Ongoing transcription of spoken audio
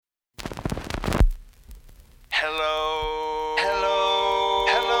Hello. Hello.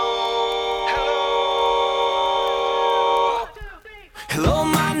 Hello. Hello. Hello,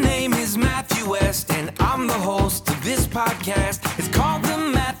 my name is Matthew West, and I'm the host of this podcast. It's called the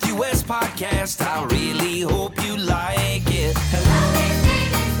Matthew West Podcast. I really hope you like it. Hello, his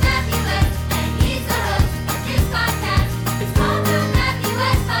name is Matthew West, and he's the host of this podcast. It's called the Matthew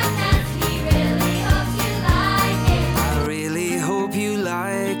West Podcast. He really hopes you like it. I really hope you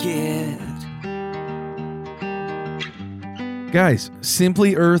like it. Guys,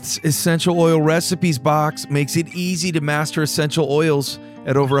 Simply Earth's Essential Oil Recipes box makes it easy to master essential oils.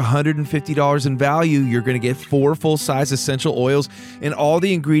 At over $150 in value, you're going to get 4 full-size essential oils and all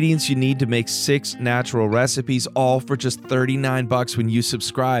the ingredients you need to make 6 natural recipes, all for just $39 when you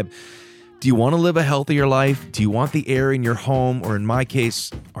subscribe. Do you want to live a healthier life? Do you want the air in your home, or in my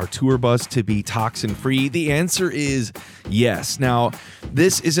case, our tour bus, to be toxin-free? The answer is yes. Now,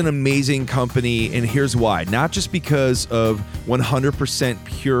 this is an amazing company, and here's why. Not just because of 100%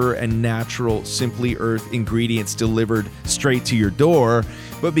 pure and natural Simply Earth ingredients delivered straight to your door,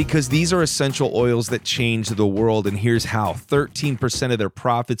 but because these are essential oils that change the world, and here's how. 13% of their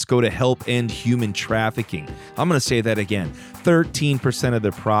profits go to help end human trafficking. I'm going to say that again. 13% of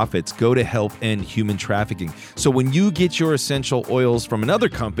their profits go to help end human trafficking. So when you get your essential oils from another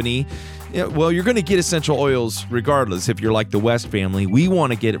company, well, you're going to get essential oils regardless. If you're like the West family, we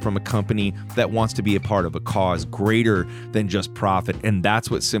want to get it from a company that wants to be a part of a cause greater than just profit, and that's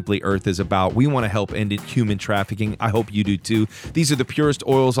what Simply Earth is about. We want to help end human trafficking. I hope you do too. These are the purest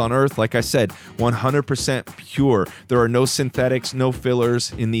oils on earth. Like I said, 100% pure. There are no synthetics, no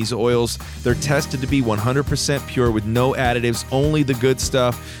fillers in these oils. They're tested to be 100% pure with no additives, only the good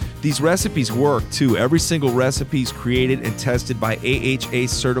stuff. These recipes work too. Every single recipe is created and tested by AHA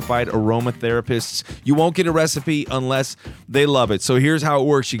certified aromatherapists. You won't get a recipe unless they love it. So here's how it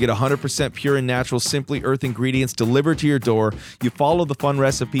works. You get 100% pure and natural Simply Earth ingredients delivered to your door. You follow the fun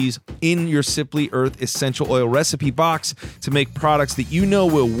recipes in your Simply Earth essential oil recipe box to make products that you know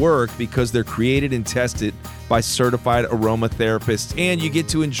will work because they're created and tested by certified aromatherapists. And you get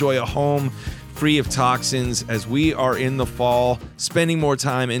to enjoy a home free of toxins as we are in the fall, spending more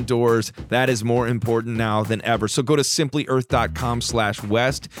time indoors. That is more important now than ever. So go to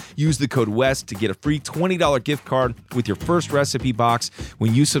simplyearth.com/West. Use the code WEST to get a free $20 gift card with your first recipe box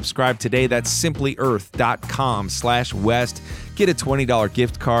when you subscribe today. That's simplyearth.com/West. Get a $20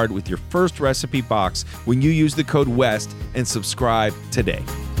 gift card with your first recipe box when you use the code WEST and subscribe today.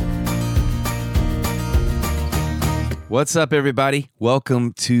 What's up, everybody?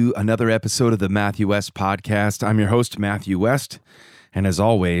 Welcome to another episode of the Matthew West Podcast. I'm your host, Matthew West, and as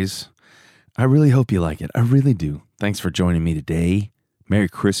always, I really hope you like it. I really do. Thanks for joining me today. Merry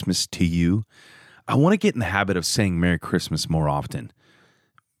Christmas to you. I want to get in the habit of saying Merry Christmas more often.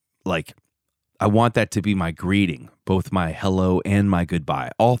 Like, I want that to be my greeting, both my hello and my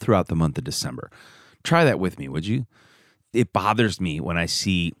goodbye, all throughout the month of December. Try that with me, would you? It bothers me when I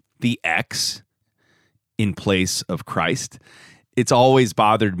see the X in place of Christ. It's always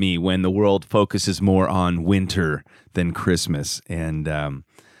bothered me when the world focuses more on winter than Christmas. And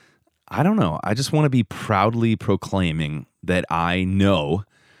I don't know. I just want to be proudly proclaiming that I know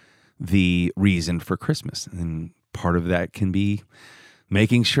the reason for Christmas. And part of that can be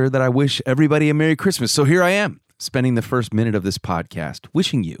making sure that I wish everybody a Merry Christmas. So here I am, spending the first minute of this podcast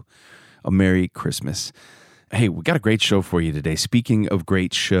wishing you a Merry Christmas. Hey, we got a great show for you today. Speaking of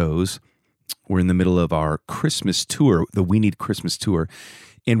great shows, we're in the middle of our Christmas tour, the We Need Christmas tour,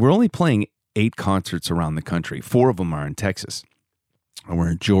 and we're only playing 8 concerts around the country. 4 of them are in Texas. And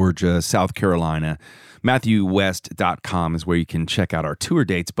we're in Georgia, South Carolina. MatthewWest.com is where you can check out our tour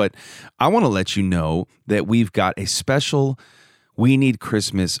dates. But I want to let you know that we've got a special We Need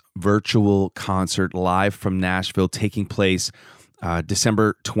Christmas virtual concert live from Nashville taking place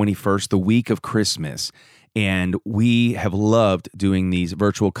December 21st, the week of Christmas. And we have loved doing these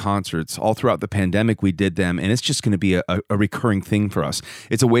virtual concerts. All throughout the pandemic, we did them, and it's just going to be a recurring thing for us.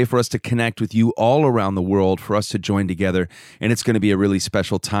 It's a way for us to connect with you all around the world, for us to join together, and it's going to be a really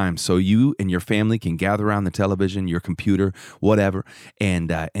special time. So you and your family can gather around the television, your computer, whatever,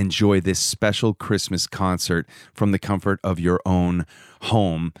 and enjoy this special Christmas concert from the comfort of your own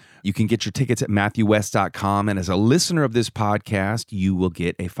home. You can get your tickets at MatthewWest.com, and as a listener of this podcast, you will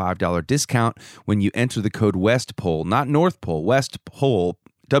get a $5 discount when you enter the code WESTPOLE, not North Pole, West Pole,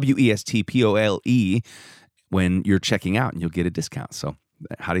 WESTPOLE, when you're checking out, and you'll get a discount. So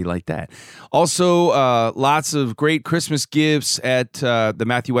how do you like that? Also, lots of great Christmas gifts at the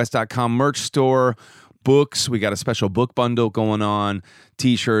MatthewWest.com merch store. books. We got a special book bundle going on,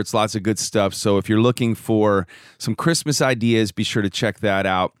 t-shirts, lots of good stuff. So if you're looking for some Christmas ideas, be sure to check that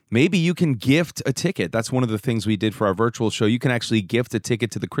out. Maybe you can gift a ticket. That's one of the things we did for our virtual show. You can actually gift a ticket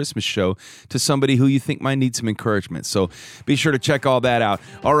to the Christmas show to somebody who you think might need some encouragement. So be sure to check all that out.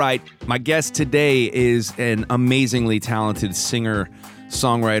 All right, my guest today is an amazingly talented singer,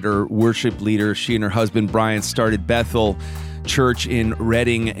 songwriter, worship leader. She and her husband, Brian, started Bethel Church in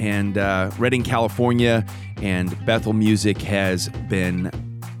Redding, California, and Bethel Music has been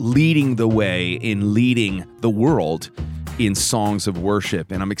leading the way in leading the world in songs of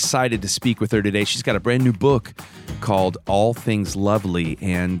worship. And I'm excited to speak with her today. She's got a brand new book called All Things Lovely,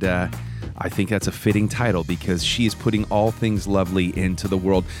 and I think that's a fitting title because she is putting all things lovely into the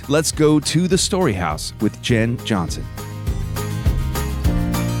world. Let's go to the Story House with Jenn Johnson.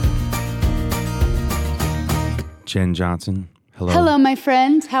 Jenn Johnson, hello. Hello, my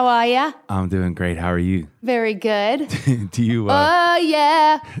friend. How are ya? I'm doing great. How are you? Very good. Do you? Oh,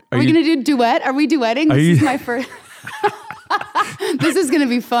 yeah. Are we going to do duet? Are we duetting? This is my first. This is going to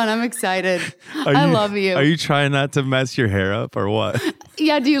be fun. I'm excited. I love you. Are you trying not to mess your hair up or what?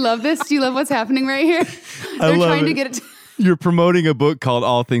 Yeah, do you love this? Do you love what's happening right here? They're trying to get it. You're promoting a book called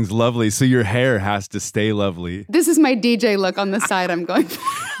All Things Lovely, so your hair has to stay lovely. This is my DJ look on the side I'm going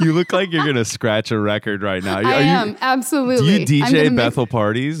for. You look like you're going to scratch a record right now. I am, absolutely. Do you DJ Bethel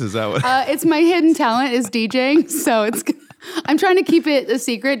parties? Is that what? It's my hidden talent is DJing, so I'm trying to keep it a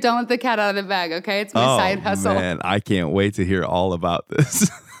secret. Don't let the cat out of the bag, okay? It's my side hustle. Man, I can't wait to hear all about this.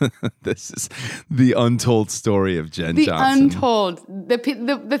 This is the untold story of Jenn Johnson. The untold.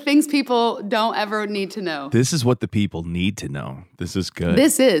 The things people don't ever need to know. This is what the people need to know. This is good.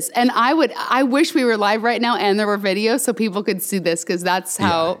 This is. And I wish we were live right now and there were videos so people could see this because that's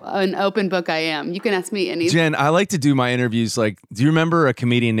how an open book I am. You can ask me anything. Jenn, I like to do my interviews like, do you remember a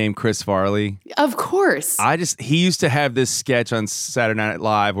comedian named Chris Farley? Of course. He used to have this sketch on Saturday Night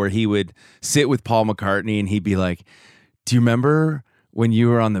Live where he would sit with Paul McCartney and he'd be like, do you remember when you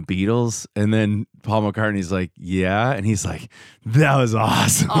were on the Beatles? And then Paul McCartney's like, yeah. And he's like, that was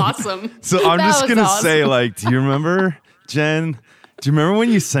awesome. Awesome. So I'm just going to say, like, do you remember, Jenn? Do you remember when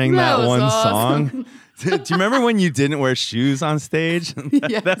you sang that one song? Do you remember when you didn't wear shoes on stage?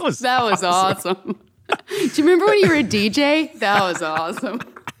 Yes, that was awesome. Do you remember when you were a DJ? That was awesome.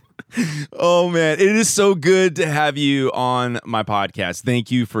 Oh, man. It is so good to have you on my podcast.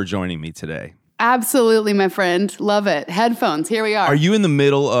 Thank you for joining me today. Absolutely, my friend. Love it. Headphones. Here we are. Are you in the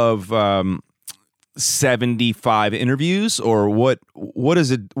middle of 75 interviews, or what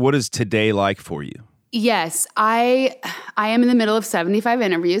is today like for you? Yes, I am in the middle of 75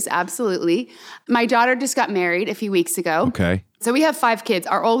 interviews. Absolutely. My daughter just got married a few weeks ago. Okay. So we have 5 kids.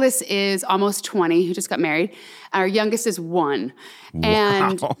 Our oldest is almost 20, who just got married. Our youngest is 1. Wow.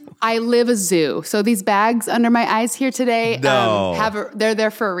 And I live a zoo. So these bags under my eyes here today, they're there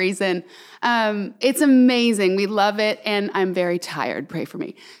for a reason. It's amazing. We love it. And I'm very tired. Pray for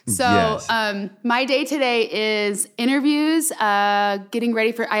me. So yes. My day today is interviews, getting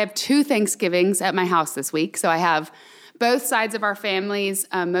ready I have 2 Thanksgivings at my house this week. So I have both sides of our families.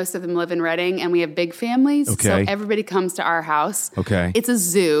 Most of them live in Redding, and we have big families. Okay. So everybody comes to our house. Okay. It's a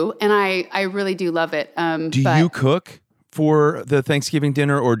zoo, and I really do love it. Do you cook for the Thanksgiving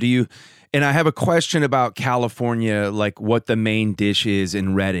dinner, or do you... And I have a question about California, like what the main dish is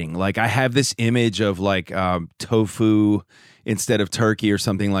in Redding. Like I have this image of like tofu instead of turkey or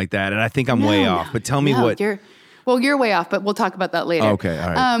something like that, and I think I'm way off. But tell me what... You're way off, but we'll talk about that later. Okay,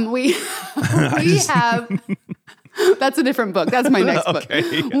 all right. We have... That's a different book. That's my next book.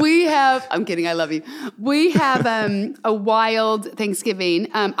 Okay. We have, I'm kidding, I love you. We have a wild Thanksgiving.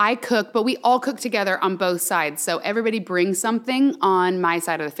 I cook, but we all cook together on both sides. So everybody brings something on my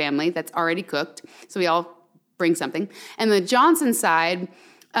side of the family that's already cooked. So we all bring something. And the Johnson side,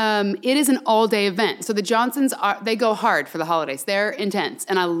 it is an all-day event. So the Johnsons, they go hard for the holidays. They're intense,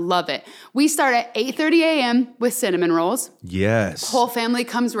 and I love it. We start at 8:30 a.m. with cinnamon rolls. Yes. Whole family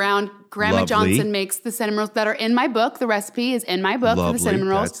comes around. Grandma Johnson makes the cinnamon rolls that are in my book. The recipe is in my book for the cinnamon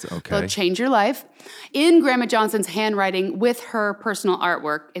rolls. They'll change your life. In Grandma Johnson's handwriting with her personal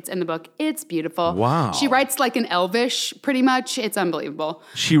artwork. It's in the book. It's beautiful. Wow. She writes like an Elvish, pretty much. It's unbelievable.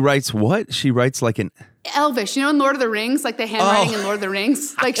 She writes what? She writes like an... Elvish. You know in Lord of the Rings? Like the handwriting in Lord of the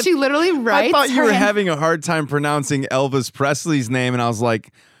Rings? Like she literally writes... I thought you were having a hard time pronouncing Elvis Presley's name, and I was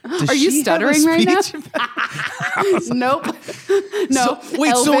like... Are you stuttering right now? Nope. No.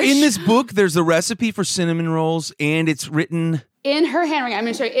 So in this book, there's a recipe for cinnamon rolls, and it's written... In her handwriting. I'm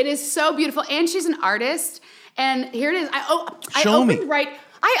going to show you. It is so beautiful. And she's an artist. And here it is. I opened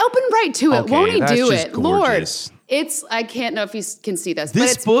right to it. Okay, Won't he do just it? gorgeous. Lord. I can't know if you can see this, but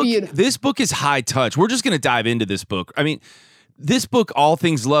it's beautiful. This book is high touch. We're just going to dive into this book. I mean, this book, All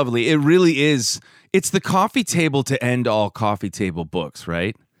Things Lovely, it really is. It's the coffee table to end all coffee table books,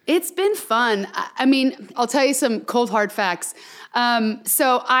 right? It's been fun. I mean, I'll tell you some cold hard facts.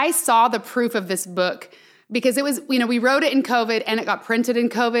 So I saw the proof of this book because it was, we wrote it in COVID and it got printed in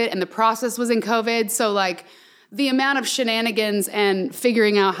COVID and the process was in COVID. So like the amount of shenanigans and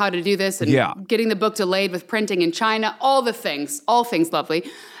figuring out how to do this and getting the book delayed with printing in China, all things lovely.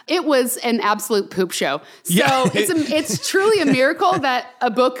 It was an absolute poop show. So it's truly a miracle that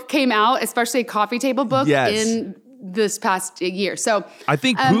a book came out, especially a coffee table book in this past year. So I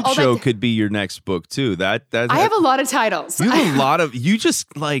think Poop Show could be your next book too. That I have a lot of titles. You have a lot of, you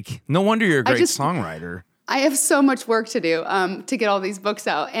just like, no wonder you're a great songwriter. I have so much work to do to get all these books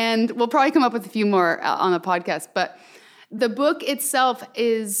out. And we'll probably come up with a few more on the podcast. But the book itself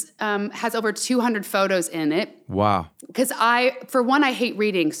has over 200 photos in it. Wow. Because I hate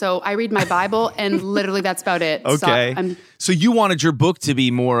reading. So I read my Bible and literally that's about it. Okay. So you wanted your book to be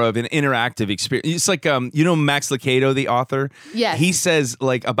more of an interactive experience. It's like, Max Lucado, the author? Yes. He says,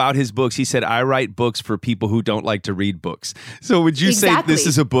 like, about his books, he said, I write books for people who don't like to read books. So would you say this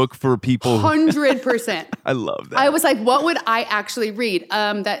is a book for people? 100%. I love that. I was like, what would I actually read?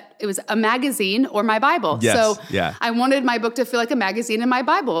 That it was a magazine or my Bible. Yes. So yeah. I wanted my book to feel like a magazine and my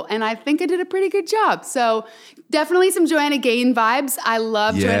Bible. And I think I did a pretty good job. So definitely some Joanna Gaines vibes. I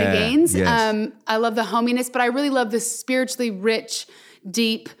love Joanna Gaines. Yes. I love the hominess, but I really love the spiritually rich,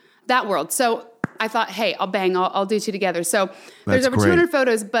 deep, that world. So I thought, hey, I'll do two together. So there's over 200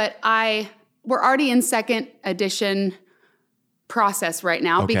 photos, but we're already in second edition process right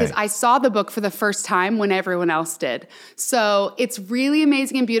now because I saw the book for the first time when everyone else did. So it's really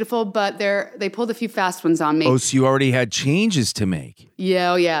amazing and beautiful, but they pulled a few fast ones on me. Oh, so you already had changes to make.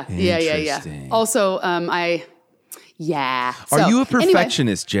 Yeah. Also, Are you a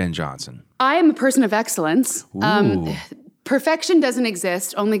perfectionist, Jenn Johnson? I am a person of excellence. Perfection doesn't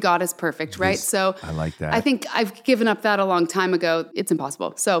exist. Only God is perfect, right? So I like that. I think I've given up that a long time ago. It's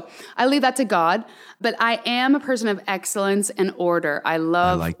impossible. So I leave that to God. But I am a person of excellence and order. I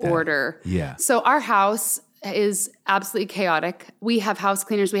love order. Yeah. So our house is absolutely chaotic. We have house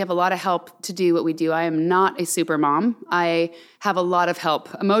cleaners. We have a lot of help to do what we do. I am not a super mom. I have a lot of help.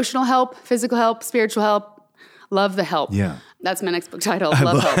 Emotional help, physical help, spiritual help. Love the help. Yeah. That's my next book title.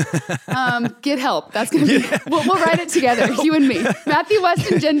 Love help. Get help. That's going to be, we'll write it together, you and me. Matthew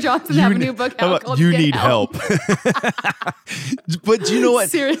West and Jenn Johnson have a new book out called You Get Need Help. But you know what?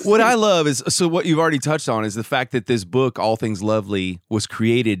 Seriously. What I love is, so what you've already touched on is the fact that this book, All Things Lovely, was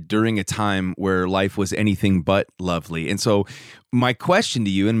created during a time where life was anything but lovely. And so my question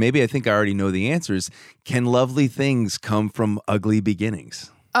to you, and maybe I think I already know the answers, can lovely things come from ugly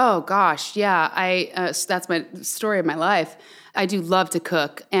beginnings? Oh gosh, yeah. That's my story of my life. I do love to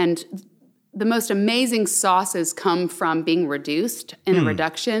cook, and the most amazing sauces come from being reduced in a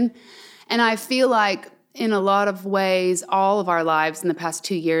reduction. And I feel like in a lot of ways, all of our lives in the past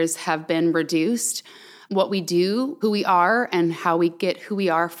 2 years have been reduced. What we do, who we are, and how we get who we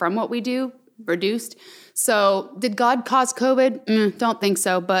are from what we do, reduced. So did God cause COVID? Don't think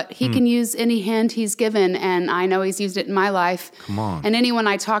so, but he can use any hand he's given, and I know he's used it in my life. Come on. And anyone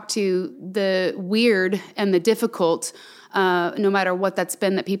I talk to, the weird and the difficult, no matter what that's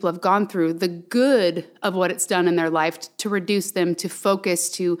been that people have gone through, the good of what it's done in their life to reduce them, to focus,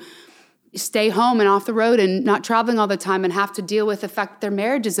 to stay home and off the road and not traveling all the time and have to deal with the fact that their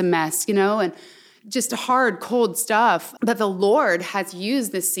marriage is a mess, and just hard, cold stuff. But the Lord has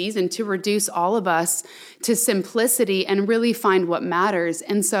used this season to reduce all of us to simplicity and really find what matters.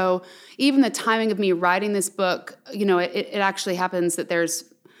 And so even the timing of me writing this book, it actually happens that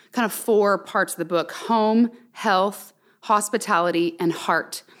there's kind of 4 parts of the book: home, health, hospitality, and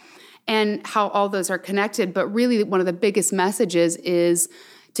heart, and how all those are connected. But really one of the biggest messages is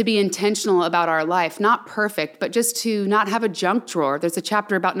to be intentional about our life, not perfect, but just to not have a junk drawer. There's a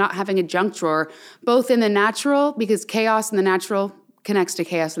chapter about not having a junk drawer, both in the natural, because chaos in the natural connects to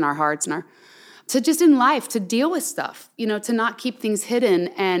chaos in our hearts, to just in life, to deal with stuff, to not keep things hidden.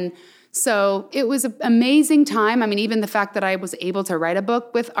 And so it was an amazing time. I mean, even the fact that I was able to write a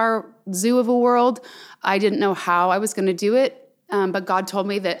book with our zoo of a world, I didn't know how I was going to do it. But God told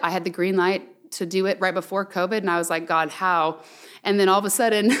me that I had the green light to do it right before COVID. And I was like, God, how? And then all of a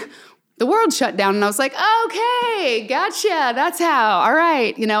sudden, the world shut down. And I was like, okay, gotcha. That's how. All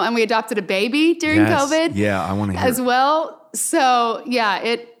right. And we adopted a baby during COVID. Yeah, I want to hear as well. So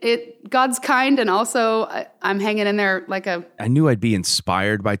yeah, God's kind. And also I'm hanging in there I knew I'd be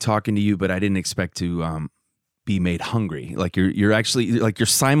inspired by talking to you, but I didn't expect to be made hungry. Like you're actually, like you're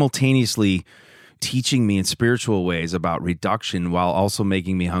simultaneously teaching me in spiritual ways about reduction while also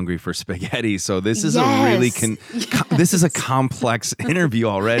making me hungry for spaghetti. So this is this is a complex interview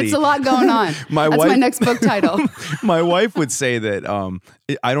already. It's a lot going on. That's my next book title. My wife would say that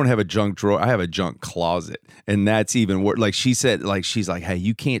I don't have a junk drawer. I have a junk closet. And that's even worse. Like she said, like she's like, hey,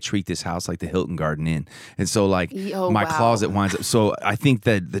 you can't treat this house like the Hilton Garden Inn. And so like my closet winds up. So I think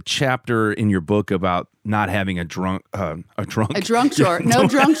that the chapter in your book about not having a drunk drawer. No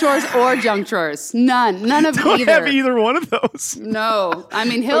drunk drawers or junk drawers. None of don't either. Have either one of those. No. I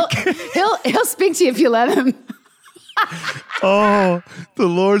mean, he'll speak to you if you let him. Oh, the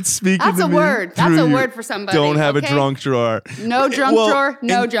Lord's speaking to me. That's a word. That's a word for somebody. Don't have a drunk drawer. No drunk drawer,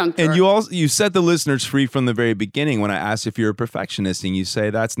 no junk drawer. And you set the listeners free from the very beginning when I asked if you're a perfectionist, and you say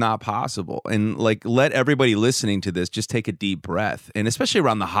that's not possible. And like, let everybody listening to this just take a deep breath. And especially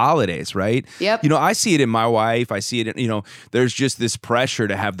around the holidays, right? Yep. You know, I see it in my wife. I see it in, there's just this pressure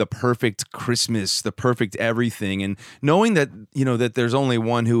to have the perfect Christmas, the perfect everything. And knowing that, that there's only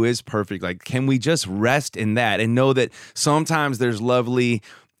one who is perfect, like, can we just rest in that and know that sometimes there's lovely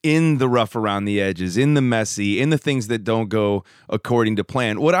in the rough around the edges, in the messy, in the things that don't go according to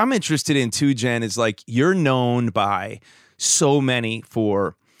plan. What I'm interested in too, Jenn, is like you're known by so many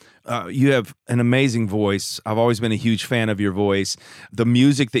for, you have an amazing voice. I've always been a huge fan of your voice, the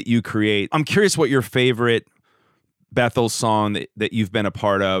music that you create. I'm curious what your favorite Bethel song that you've been a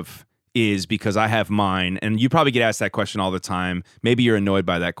part of is, because I have mine, and you probably get asked that question all the time. Maybe you're annoyed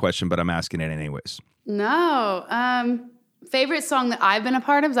by that question, but I'm asking it anyways. No. Favorite song that I've been a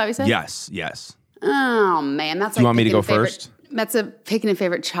part of, is that what you said? Yes. Oh, man. That's Do you want me to go first? That's picking a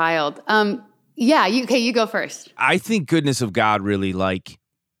favorite child. Yeah, you go first. I think Goodness of God really, like,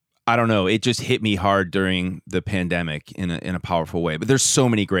 I don't know, it just hit me hard during the pandemic in a powerful way. But there's so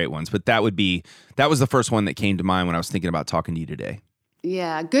many great ones. But that was the first one that came to mind when I was thinking about talking to you today.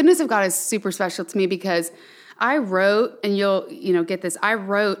 Yeah, Goodness of God is super special to me because I wrote, and you'll get this, I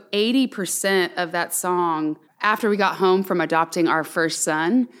wrote 80% of that song after we got home from adopting our first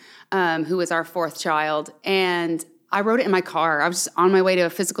son, who was our fourth child. And I wrote it in my car. I was just on my way to a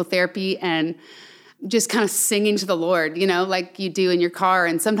physical therapy and just kind of singing to the Lord, like you do in your car.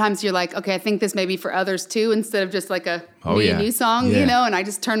 And sometimes you're like, okay, I think this may be for others too, instead of just like a new song, and I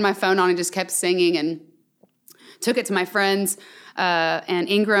just turned my phone on and just kept singing and took it to my friends, and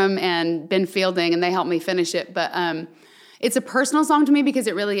Ingram and Ben Fielding, and they helped me finish it. But it's a personal song to me because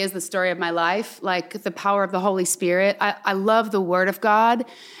it really is the story of my life, like the power of the Holy Spirit. I love the Word of God,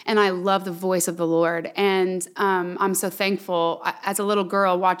 and I love the voice of the Lord. And I'm so thankful. As a little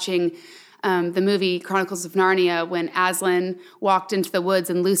girl watching the movie Chronicles of Narnia, when Aslan walked into the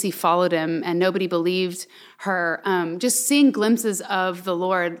woods and Lucy followed him and nobody believed her, just seeing glimpses of the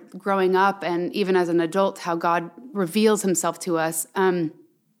Lord growing up, and even as an adult, how God reveals himself to us.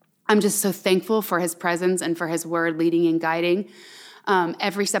 I'm just so thankful for his presence and for his word leading and guiding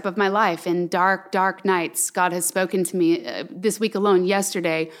every step of my life. In dark, dark nights, God has spoken to me this week alone,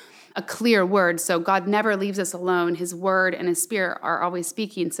 yesterday, a clear word. So God never leaves us alone. His word and his spirit are always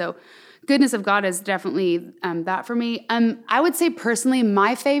speaking. So Goodness of God is definitely that for me. I would say personally,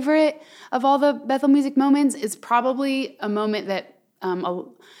 my favorite of all the Bethel music moments is probably a moment that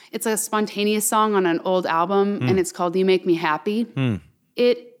it's a spontaneous song on an old album, and it's called You Make Me Happy.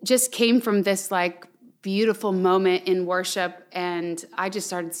 It just came from this like beautiful moment in worship, and I just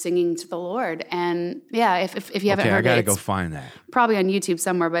started singing to the Lord. And yeah, if you haven't heard I gotta it, go find that. Probably on YouTube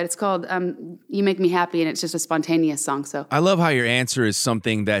somewhere, but it's called You Make Me Happy, and it's just a spontaneous song. So I love how your answer is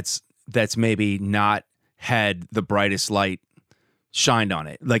something that's maybe not had the brightest light shined on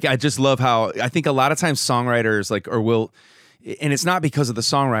it. Like, I just love how, I think a lot of times songwriters and it's not because of the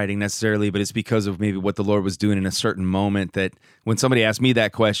songwriting necessarily, but it's because of maybe what the Lord was doing in a certain moment, that when somebody asks me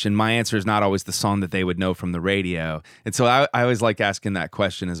that question, my answer is not always the song that they would know from the radio. And so I always like asking that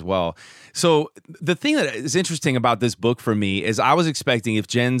question as well. So the thing that is interesting about this book for me is I was expecting, if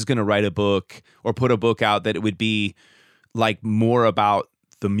Jenn's going to write a book or put a book out, that it would be like more about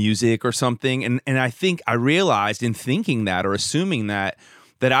the music or something. And I think I realized in thinking that, or assuming that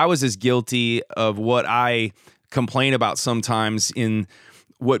I was as guilty of what I complain about sometimes in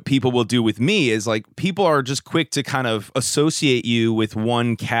what people will do with me, is like people are just quick to kind of associate you with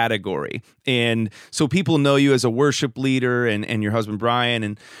one category. And so people know you as a worship leader and your husband,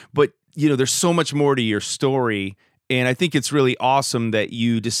 Brian, but there's so much more to your story. And I think it's really awesome that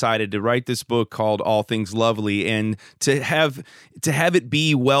you decided to write this book called All Things Lovely, and to have it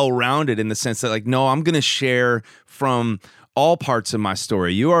be well-rounded in the sense that, like, no, I'm going to share from all parts of my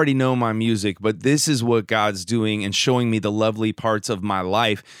story. You already know my music, but this is what God's doing and showing me the lovely parts of my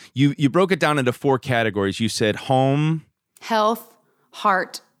life. You broke it down into 4 categories. You said home, health,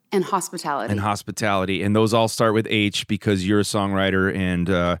 heart, and hospitality. And those all start with H because you're a songwriter. And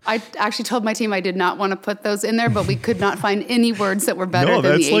I actually told my team I did not want to put those in there, but we could not find any words that were better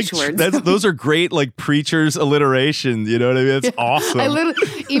than the H words. Those are great, like preacher's alliteration. You know what I mean? That's awesome. I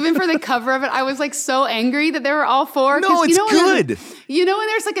literally, even for the cover of it, I was like so angry that there were all four. No, it's good. You know when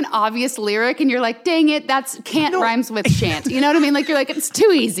there's like an obvious lyric and you're like, dang it, can't rhymes with shan't. You know what I mean? Like you're like, it's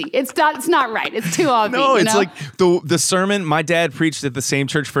too easy. It's not right. It's too obvious. No, it's like the sermon. My dad preached at the same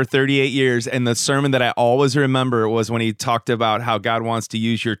church for 38 years, and the sermon that I always remember was when he talked about how God wants to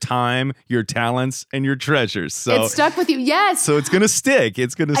use your time, your talents, and your treasures. So it stuck with you. Yes. So it's gonna stick.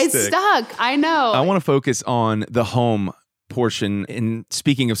 It's stuck. I know. I want to focus on the home portion. And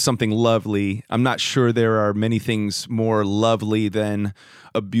speaking of something lovely, I'm not sure there are many things more lovely than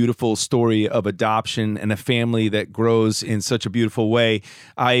a beautiful story of adoption and a family that grows in such a beautiful way.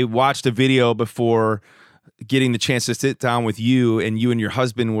 I watched a video before getting the chance to sit down with you, and your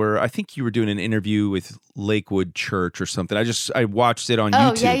husband I think you were doing an interview with Lakewood Church or something. I watched it on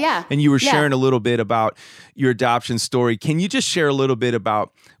YouTube. Yeah. And you were sharing a little bit about your adoption story. Can you just share a little bit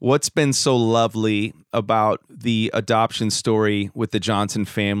about what's been so lovely about the adoption story with the Johnson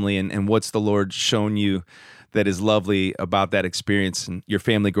family, and what's the Lord shown you that is lovely about that experience and your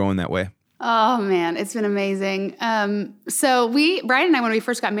family growing that way? Oh man, it's been amazing. So Brian and I, when we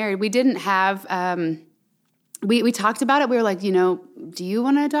first got married, we didn't have, we talked about it. We were like, do you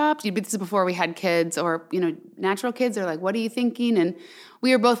want to adopt? This is before we had kids or, natural kids. They're like, what are you thinking? And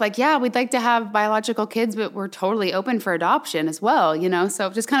we were both like, yeah, we'd like to have biological kids, but we're totally open for adoption as well, So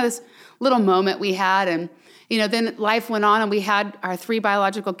just kind of this little moment we had. And, then life went on and we had our 3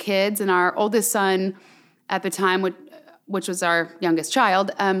 biological kids, and our oldest son at the time, which was our youngest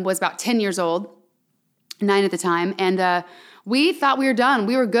child, was about 10 years old, 9 at the time. And we thought we were done.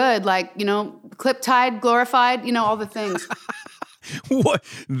 We were good, clip tied, glorified, all the things. What?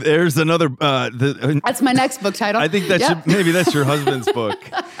 There's another. That's my next book title. I think maybe that's your husband's book.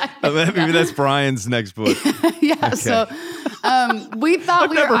 Maybe that's Brian's next book. Yeah. Okay. So we thought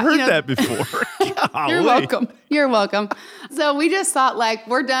I've never heard that before. You're welcome. So we just thought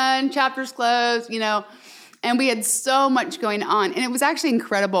we're done. Chapter's closed. And we had so much going on. And it was actually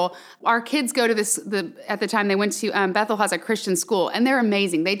incredible. Our kids go to at the time they went to, Bethel has a Christian school, and they're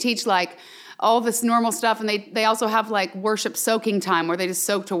amazing. They teach all this normal stuff, and they also have worship soaking time where they just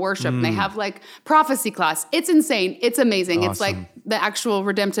soak to worship. And they have prophecy class. It's insane. It's amazing. Awesome. It's like the actual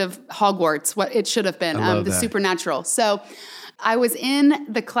redemptive Hogwarts, what it should have been, the supernatural. So I was in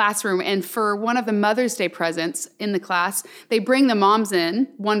the classroom, and for one of the Mother's Day presents in the class, they bring the moms in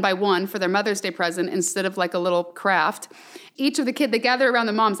one by one for their Mother's Day present instead of a little craft. Each of the kids, they gather around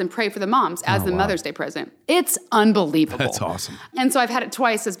the moms and pray for the moms as Mother's Day present. It's unbelievable. That's awesome. And so I've had it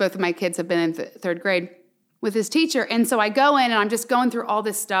twice, as both of my kids have been in third grade with this teacher. And so I go in and I'm just going through all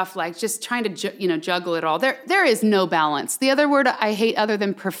this stuff, just trying to juggle it all. There is no balance. The other word I hate other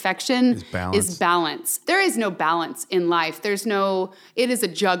than perfection is balance. There is no balance in life. It is a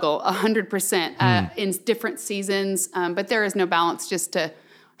juggle 100% in different seasons, but there is no balance. Just to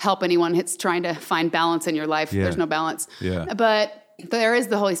help anyone that's trying to find balance in your life, there's no balance. Yeah. But there is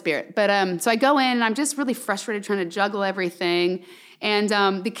the Holy Spirit. But so I go in and I'm just really frustrated trying to juggle everything. And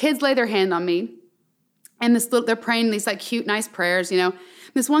the kids lay their hand on me. And they're praying these cute, nice prayers,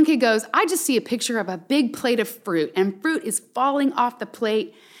 This one kid goes, I just see a picture of a big plate of fruit, and fruit is falling off the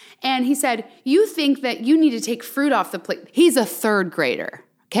plate. And he said, you think that you need to take fruit off the plate. He's a 3rd grader,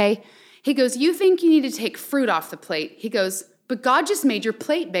 okay? He goes, you think you need to take fruit off the plate. He goes, but God just made your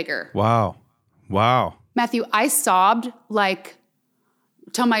plate bigger. Wow. Matthew, I sobbed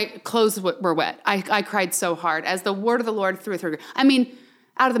till my clothes were wet. I cried so hard as the word of the Lord through. I mean,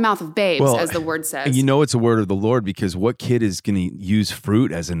 out of the mouth of babes, as the word says. It's a word of the Lord, because what kid is going to use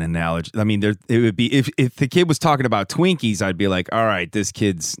fruit as an analogy? I mean, it would be, if the kid was talking about Twinkies, I'd be like, all right, this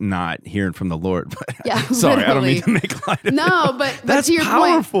kid's not hearing from the Lord. Yeah, sorry, literally. I don't mean to make light of it. No, but that's to your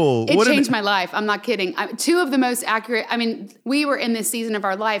powerful. point, it changed my life. I'm not kidding. 2 of the most accurate, we were in this season of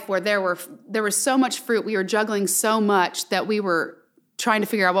our life where there was so much fruit. We were juggling so much that we were trying to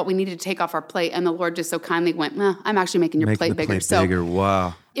figure out what we needed to take off our plate, and the Lord just so kindly went, I'm actually making your plate bigger. Bigger.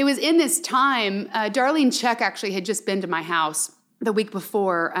 Wow. It was in this time, Darlene Check actually had just been to my house the week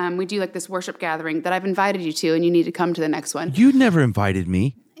before. We do this worship gathering that I've invited you to, and you need to come to the next one. You never invited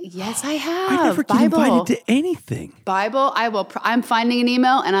me. Yes, I have. I never get invited to anything. Bible, I'm finding an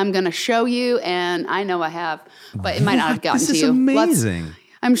email, and I'm going to show you, and I know I have, but it might not have gotten to you. This is amazing.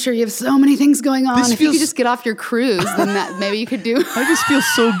 I'm sure you have so many things going on. If you could just get off your cruise, then maybe you could do. I just feel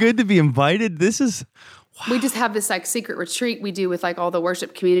so good to be invited. This is, We just have this like secret retreat we do with like all the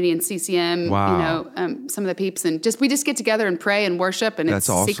worship community and CCM, some of the peeps, and we just get together and pray and worship, and That's it's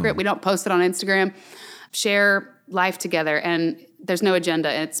awesome. secret. We don't post it on Instagram. Share life together, and there's no agenda,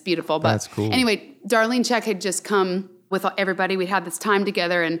 and it's beautiful. But That's cool. Anyway, Darlene Check had just come with everybody. We had this time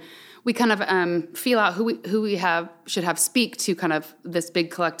together, and we kind of feel out who we should have speak to kind of this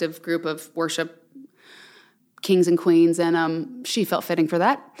big collective group of worship kings and queens, and she felt fitting for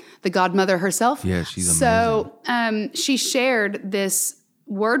that. The godmother herself. Yeah, she's amazing. So she shared this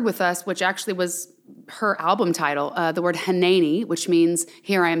word with us, which actually was her album title, the word Hanani, which means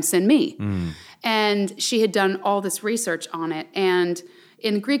 "Here I am, send me." And she had done all this research on it, and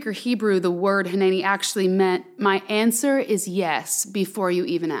in Greek or Hebrew, the word Hanani actually meant, "My answer is yes before you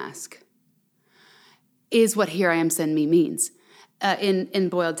even ask," is what "Here I am, send me" means. In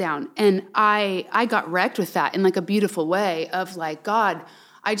boiled down. And I got wrecked with that in like a beautiful way of like, God,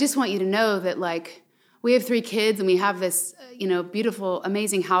 I just want you to know that like we have 3 kids and we have this, beautiful,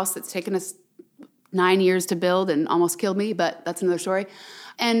 amazing house that's taken us 9 years to build and almost killed me, but that's another story.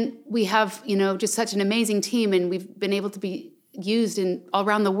 And we have, just such an amazing team, and we've been able to be used in all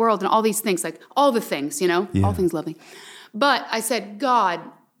around the world and all these things, like all the things, all things lovely. But I said, God,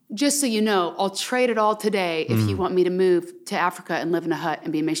 just so you know, I'll trade it all today if you want me to move to Africa and live in a hut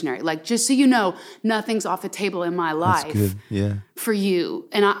and be a missionary. Like, just so you know, nothing's off the table in my life. That's good. Yeah. For you.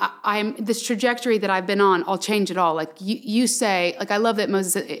 And I'm this trajectory that I've been on, I'll change it all. Like you say, like, I love that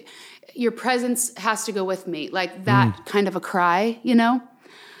Moses said, your presence has to go with me. Like that kind of a cry,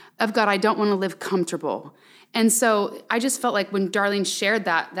 of God, I don't want to live comfortable. And so I just felt like when Darlene shared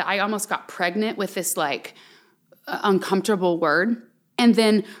that I almost got pregnant with this like uncomfortable word. And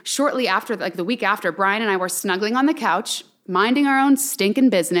then shortly after, like the week after, Brian and I were snuggling on the couch, minding our own stinking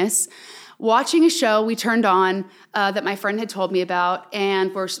business, watching a show we turned on that my friend had told me about.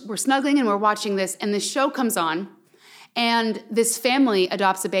 And we're snuggling and we're watching this. And this show comes on, and this family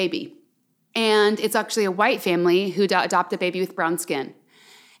adopts a baby. And it's actually a white family who adopt a baby with brown skin.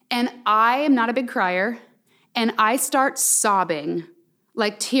 And I am not a big crier. And I start sobbing,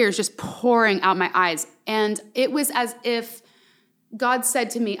 like tears just pouring out my eyes. And it was as if God said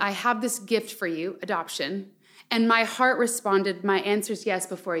to me, I have this gift for you, adoption. And my heart responded, my answer's yes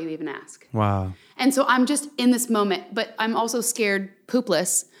before you even ask. Wow. And so I'm just in this moment, but I'm also scared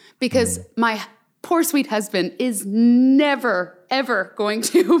poopless because my poor sweet husband is never, ever going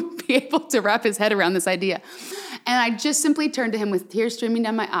to be able to wrap his head around this idea. And I just simply turned to him with tears streaming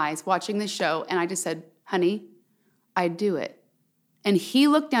down my eyes, watching this show. And I just said, honey, I'd do it. And he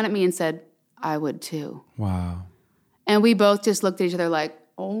looked down at me and said, I would too. Wow. And we both just looked at each other like,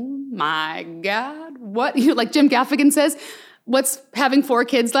 oh my God, what? Like Jim Gaffigan says, what's having 4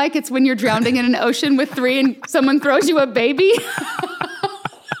 kids like? It's when you're drowning in an ocean with 3 and someone throws you a baby.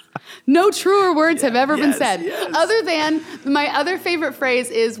 No truer words have ever been said. Yes. Other than my other favorite phrase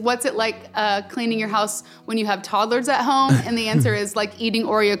is, what's it like cleaning your house when you have toddlers at home? And the answer is like eating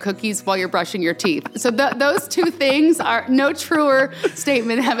Oreo cookies while you're brushing your teeth. So those 2 things are no truer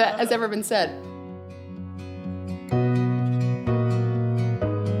statement has ever been said.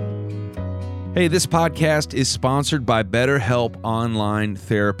 Hey, this podcast is sponsored by BetterHelp Online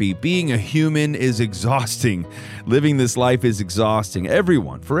Therapy. Being a human is exhausting. Living this life is exhausting.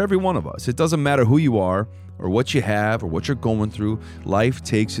 For every one of us. It doesn't matter who you are or what you have or what you're going through. Life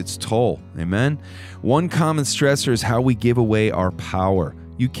takes its toll. Amen? One common stressor is how we give away our power.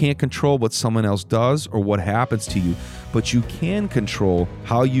 You can't control what someone else does or what happens to you, but you can control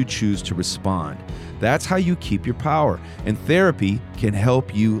how you choose to respond. That's how you keep your power. And therapy can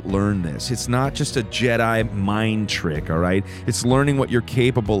help you learn this. It's not just a Jedi mind trick, all right? It's learning what you're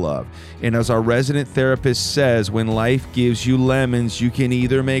capable of. And as our resident therapist says, when life gives you lemons, you can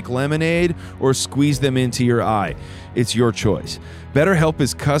either make lemonade or squeeze them into your eye. It's your choice. BetterHelp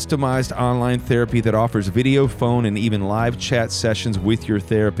is customized online therapy that offers video, phone, and even live chat sessions with your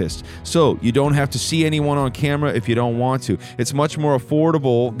therapist. So you don't have to see anyone on camera if you don't want to. It's much more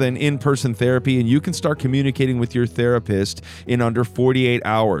affordable than in-person therapy, and you can start communicating with your therapist in under 48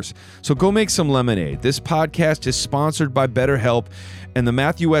 hours. So go make some lemonade. This podcast is sponsored by BetterHelp, and the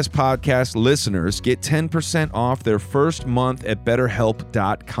Matthew West Podcast listeners get 10% off their first month at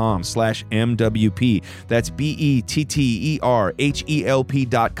betterhelp.com/MWP. That's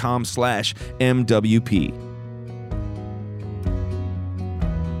BETTERHELP.com/MWP.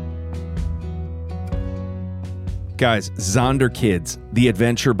 Guys, Zonder Kids, the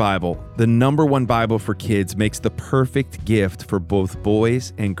Adventure Bible, the #1 Bible for kids, makes the perfect gift for both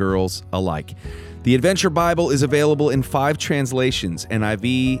boys and girls alike. The Adventure Bible is available in 5 translations: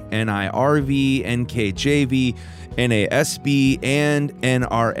 NIV, NIRV, NKJV, NASB, and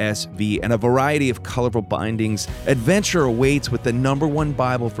NRSV, and a variety of colorful bindings. Adventure awaits with the #1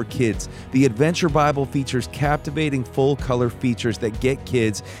 Bible for kids. The Adventure Bible features captivating full-color features that get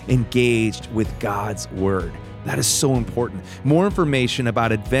kids engaged with God's Word. That is so important. More information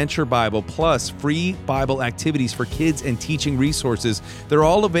about Adventure Bible plus free Bible activities for kids and teaching resources, they're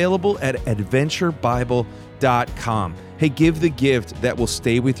all available at adventurebible.com. Hey, give the gift that will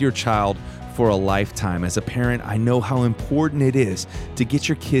stay with your child for a lifetime. As a parent, I know how important it is to get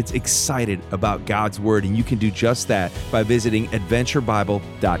your kids excited about God's Word, and you can do just that by visiting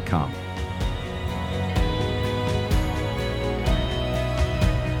adventurebible.com.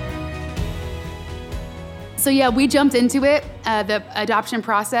 So yeah, we jumped into it, the adoption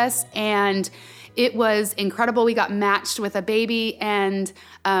process, and it was incredible. We got matched with a baby and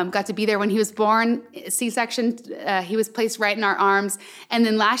got to be there when he was born, C-section. He was placed right in our arms. And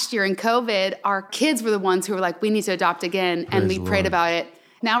then last year in COVID, our kids were the ones who were like, we need to adopt again. And we prayed about it.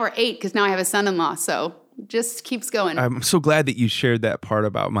 Now we're 8 because now I have a son-in-law. So just keeps going. I'm so glad that you shared that part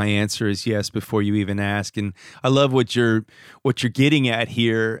about my answer is yes before you even ask. And I love what you're getting at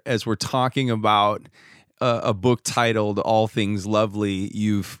here as we're talking about a book titled All Things Lovely.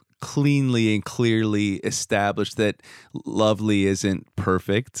 You've cleanly and clearly established that lovely isn't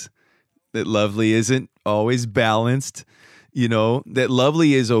perfect, that lovely isn't always balanced, that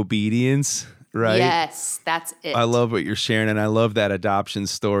lovely is obedience, right? Yes, that's it. I love what you're sharing, and I love that adoption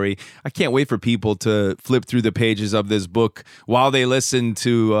story. I can't wait for people to flip through the pages of this book while they listen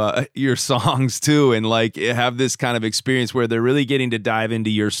to your songs too, and like have this kind of experience where they're really getting to dive into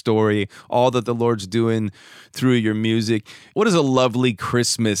your story, all that the Lord's doing through your music. What is a lovely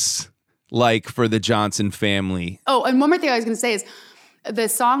Christmas like for the Johnson family? Oh, and one more thing I was going to say is the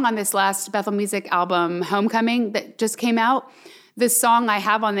song on this last Bethel Music album, Homecoming, that just came out, this song I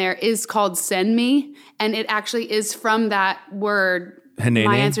have on there is called Send Me, and it actually is from that word. Hanene?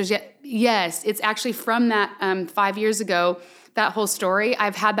 My answer is yes. It's actually from that 5 years ago, that whole story.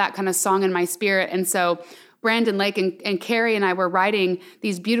 I've had that kind of song in my spirit, and so Brandon Lake and Carrie and I were writing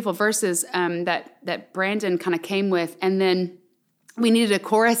these beautiful verses that Brandon kind of came with, and then we needed a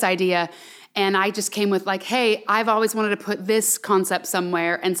chorus idea. And I just came with like, hey, I've always wanted to put this concept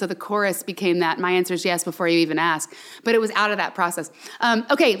somewhere. And so the chorus became that. My answer is yes before you even ask. But it was out of that process.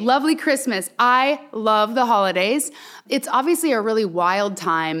 Okay, lovely Christmas. I love the holidays. It's obviously a really wild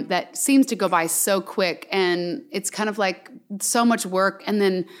time that seems to go by so quick. And it's kind of like so much work. And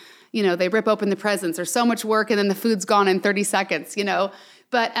then, they rip open the presents, or so much work and then the food's gone in 30 seconds,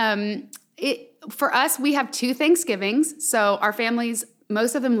 But for us, we have 2 Thanksgivings. So our families,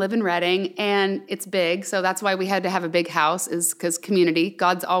 most of them live in Redding, and it's big. So that's why we had to have a big house, is because community.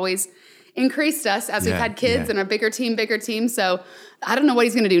 God's always increased us as we've had kids and a bigger team. So I don't know what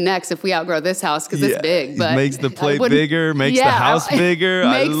he's going to do next if we outgrow this house, because it's big. But makes the plate bigger, makes the house bigger.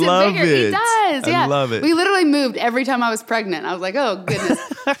 I love it. He does. Yeah. I love it. We literally moved every time I was pregnant. I was like, oh, goodness.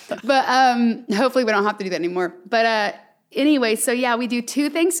 But hopefully we don't have to do that anymore. But anyway, so yeah, we do 2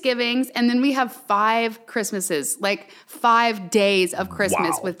 Thanksgivings, and then we have 5 Christmases, like 5 days of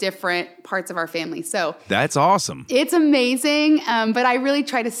Christmas with different parts of our family. So that's awesome. It's amazing, but I really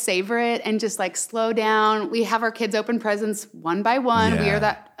try to savor it and just like slow down. We have our kids open presents one by one. Yeah. We are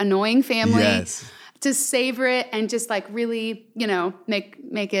that annoying family. Yes. To savor it and just like really,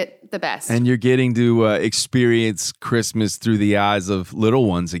 make it the best. And you're getting to experience Christmas through the eyes of little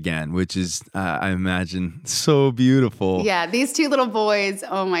ones again, which is, I imagine, so beautiful. Yeah, these 2 little boys,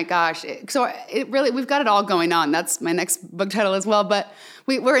 oh my gosh. We've got it all going on. That's my next book title as well. But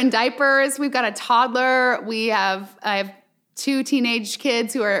we're in diapers. We've got a toddler. I have 2 teenage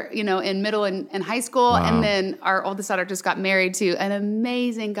kids who are, in middle and high school. Wow. And then our oldest daughter just got married to an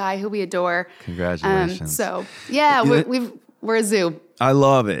amazing guy who we adore. Congratulations. So yeah, we're a zoo. I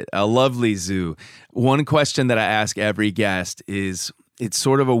love it. A lovely zoo. One question that I ask every guest is, it's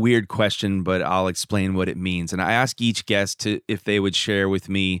sort of a weird question, but I'll explain what it means. And I ask each guest if they would share with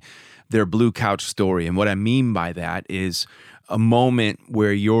me their blue couch story. And what I mean by that is a moment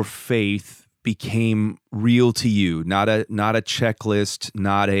where your faith became real to you, not a checklist,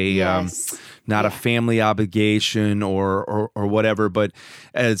 not a family obligation or whatever. But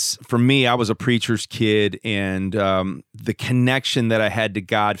as for me, I was a preacher's kid, and the connection that I had to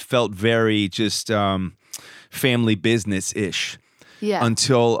God felt very just family business-ish. Yeah.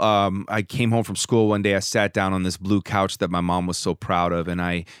 until I came home from school one day. I sat down on this blue couch that my mom was so proud of, and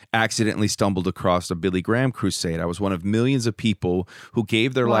I accidentally stumbled across a Billy Graham crusade. I was one of millions of people who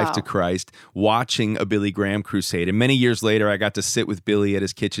gave their life to Christ watching a Billy Graham crusade. And many years later, I got to sit with Billy at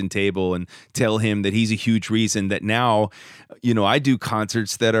his kitchen table and tell him that he's a huge reason that now, I do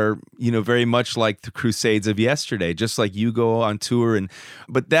concerts that are, very much like the crusades of yesterday, just like you go on tour.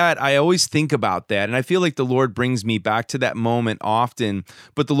 But that, I always think about that. And I feel like the Lord brings me back to that moment often.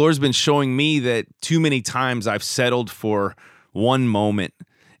 But the Lord's been showing me that too many times I've settled for one moment.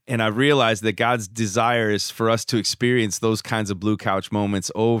 And I realized that God's desire is for us to experience those kinds of blue couch moments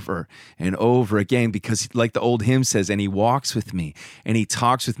over and over again, because like the old hymn says, and he walks with me and he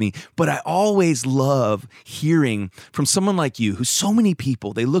talks with me. But I always love hearing from someone like you, who so many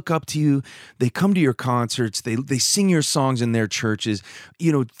people, they look up to you, they come to your concerts, they sing your songs in their churches,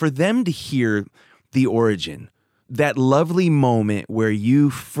 for them to hear the origin, that lovely moment where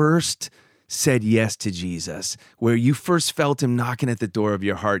you first said yes to Jesus, where you first felt him knocking at the door of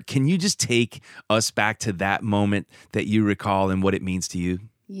your heart. Can you just take us back to that moment that you recall and what it means to you?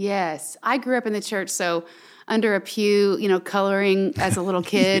 Yes. I grew up in the church, so under a pew, coloring as a little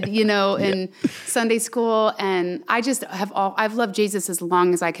kid, in Sunday school. And I've loved Jesus as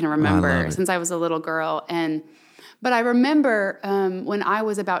long as I can remember, since I was a little girl. But I remember when I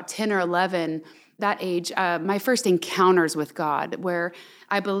was about 10 or 11, that age, my first encounters with God, where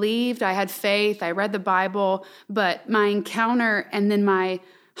I believed, I had faith, I read the Bible, but my encounter and then my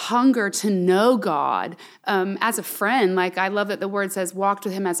hunger to know God as a friend, like I love that the word says, walked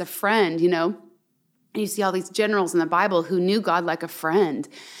with him as a friend, and you see all these generals in the Bible who knew God like a friend.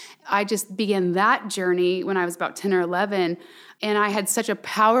 I just began that journey when I was about 10 or 11, and I had such a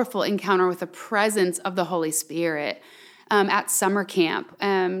powerful encounter with the presence of the Holy Spirit at summer camp.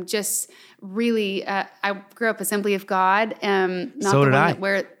 Just really, I grew up Assembly of God. So did I.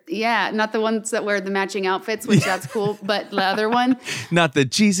 Not the ones that wear the matching outfits, which that's cool, but the other one. Not that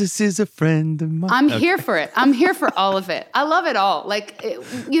Jesus is a friend of mine. I'm here for it. I'm here for all of it. I love it all. Like,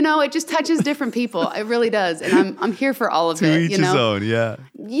 it just touches different people. It really does. And I'm here for all of it. To each his own, yeah.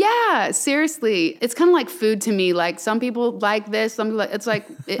 Yeah, seriously. It's kind of like food to me. Like some people like this, some people like, it's like,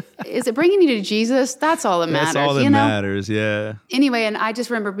 is it bringing you to Jesus? That's all that matters. That's all that matters, yeah. Anyway, and I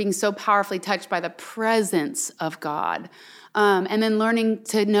just remember being so powerfully touched by the presence of God. And then learning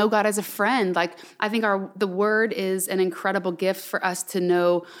to know God as a friend. Like, I think the word is an incredible gift for us to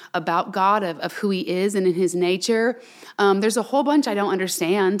know about God, of who he is and in his nature. There's a whole bunch I don't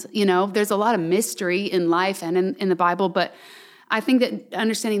understand. There's a lot of mystery in life and in the Bible, but I think that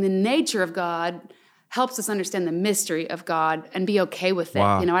understanding the nature of God helps us understand the mystery of God and be okay with it.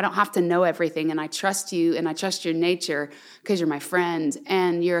 Wow. I don't have to know everything, and I trust you and I trust your nature because you're my friend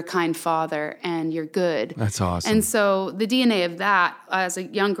and you're a kind father and you're good. That's awesome. And so the DNA of that, as a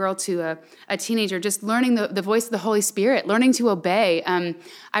young girl to a teenager, just learning the voice of the Holy Spirit, learning to obey.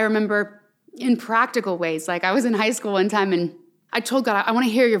 I remember in practical ways, like I was in high school one time and I told God, I want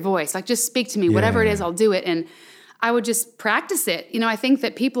to hear your voice. Like, just speak to me, whatever it is, I'll do it. And I would just practice it. I think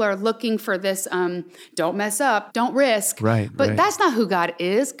that people are looking for this, don't mess up, don't risk. Right. But that's not who God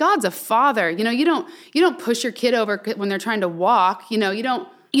is. God's a father. You don't push your kid over when they're trying to walk. You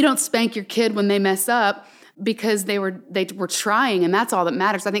don't spank your kid when they mess up because they were trying, and that's all that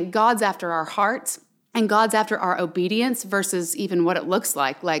matters. I think God's after our hearts and God's after our obedience versus even what it looks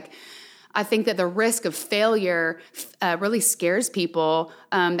like. Like, I think that the risk of failure really scares people,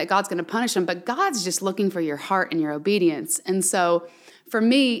 that God's going to punish them, but God's just looking for your heart and your obedience. And so for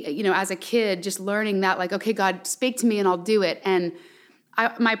me, as a kid, just learning that, like, okay, God, speak to me and I'll do it. And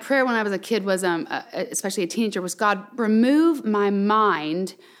my prayer when I was a kid was, especially a teenager, was, God, remove my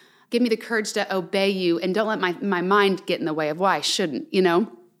mind, give me the courage to obey you, and don't let my mind get in the way of why I shouldn't,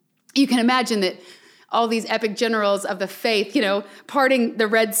 You can imagine that all these epic generals of the faith, parting the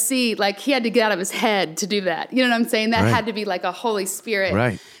Red Sea, like he had to get out of his head to do that. You know what I'm saying? That had to be like a Holy Spirit.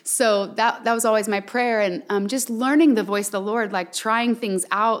 Right. So that was always my prayer. And just learning the voice of the Lord, like trying things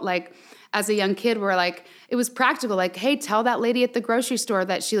out, like as a young kid where like, it was practical. Like, hey, tell that lady at the grocery store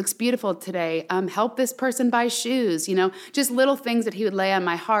that she looks beautiful today. Help this person buy shoes, just little things that he would lay on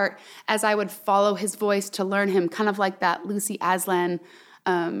my heart as I would follow his voice to learn him, kind of like that Lucy Aslan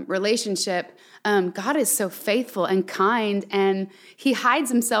relationship. God is so faithful and kind, and he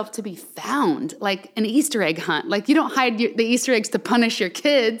hides himself to be found, like an Easter egg hunt. Like, you don't hide the Easter eggs to punish your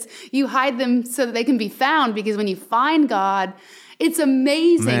kids. You hide them so that they can be found, because when you find God, it's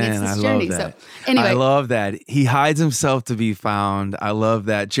amazing. Man, it's this I journey. love that. So anyway. I love that. He hides himself to be found. I love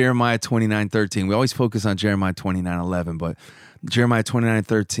that. Jeremiah 29:13. We always focus on Jeremiah 29:11, but Jeremiah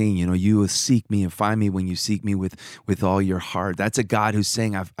 29:13, you will seek me and find me when you seek me with all your heart. That's a God who's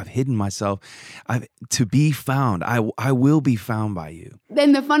saying, I've hidden myself to be found. I will be found by you.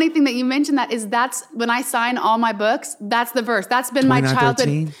 And the funny thing that you mentioned that's when I sign all my books, that's the verse. That's been my childhood.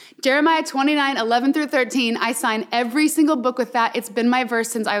 13? Jeremiah 29:11-13. I sign every single book with that. It's been my verse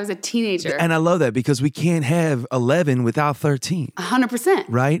since I was a teenager. And I love that because we can't have 11 without 13. 100%.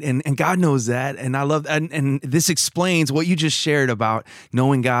 Right? And God knows that. And I love that. And this explains what you just shared about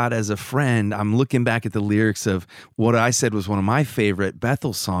knowing God as a friend. I'm looking back at the lyrics of what I said was one of my favorite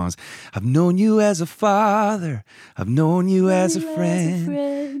Bethel songs. I've known you as a father. I've known you as a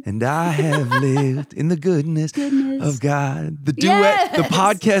friend. And I have lived in the goodness of God. The duet, the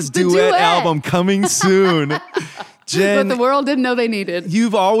podcast duet album coming soon. Jenn, but the world didn't know they needed.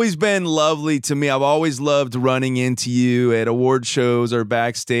 You've always been lovely to me. I've always loved running into you at award shows or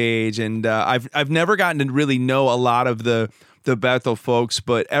backstage, and I've never gotten to really know a lot of the Bethel folks,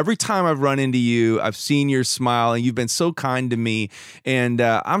 but every time I've run into you, I've seen your smile, and you've been so kind to me, and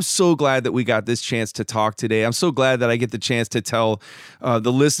I'm so glad that we got this chance to talk today. I'm so glad that I get the chance to tell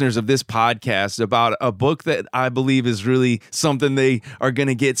the listeners of this podcast about a book that I believe is really something they are going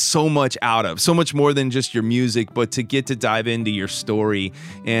to get so much out of, so much more than just your music, but to get to dive into your story.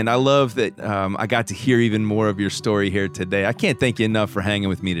 And I love that I got to hear even more of your story here today. I can't thank you enough for hanging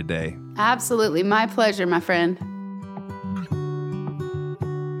with me today. Absolutely. My pleasure, my friend.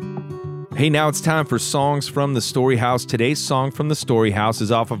 Hey, now it's time for Songs from the Story House. Today's song from the Story House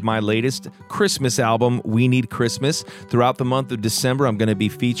is off of my latest Christmas album, We Need Christmas. Throughout the month of December, I'm going to be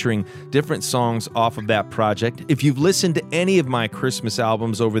featuring different songs off of that project. If you've listened to any of my Christmas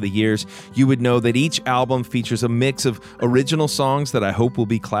albums over the years, you would know that each album features a mix of original songs that I hope will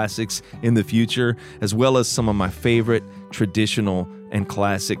be classics in the future, as well as some of my favorite traditional and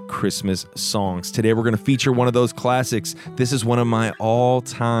classic Christmas songs. Today we're going to feature one of those classics. This is one of my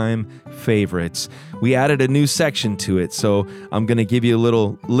all-time favorites. We added a new section to it, so I'm going to give you a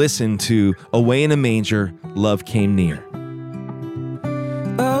little listen to Away in a Manger, Love Came Near.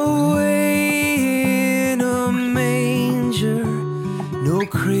 Away in a manger, no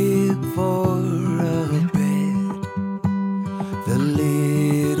crib for a bed. The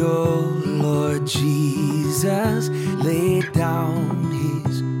little Lord Jesus laid down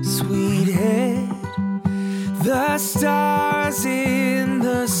his sweet head. The stars in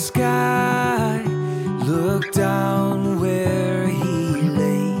the sky looked down where he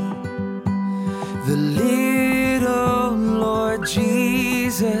lay. The little Lord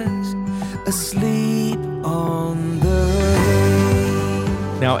Jesus asleep on the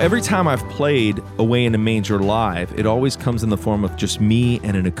hay. Now, every time I've played Away in a Manger live, it always comes in the form of just me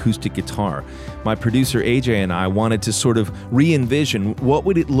and an acoustic guitar. My producer AJ and I wanted to sort of re-envision what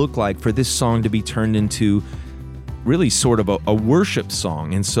would it look like for this song to be turned into really sort of a worship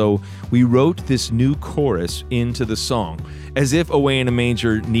song. And so we wrote this new chorus into the song, as if Away in a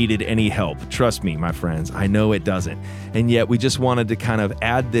Manger needed any help. Trust me, my friends, I know it doesn't. And yet we just wanted to kind of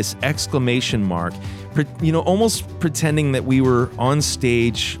add this exclamation mark, almost pretending that we were on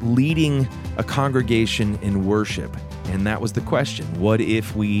stage leading a congregation in worship. And that was the question. What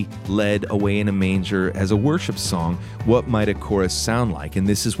if we led Away in a Manger as a worship song? What might a chorus sound like? And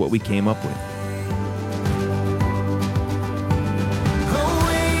this is what we came up with.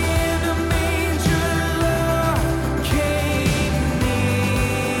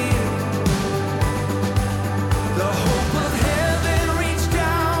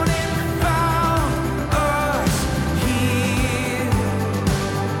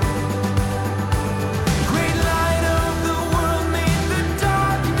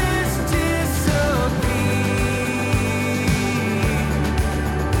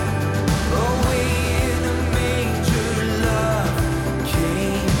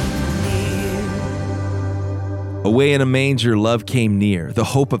 Away in a manger, love came near. The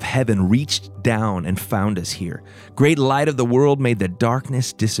hope of heaven reached down and found us here. Great light of the world made the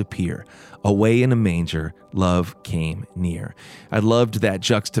darkness disappear. Away in a manger, love came near. I loved that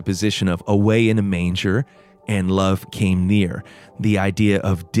juxtaposition of away in a manger and love came near. The idea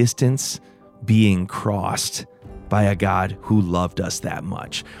of distance being crossed by a God who loved us that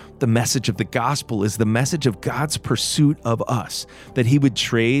much. The message of the gospel is the message of God's pursuit of us, that he would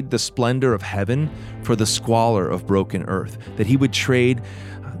trade the splendor of heaven for the squalor of broken earth, that he would trade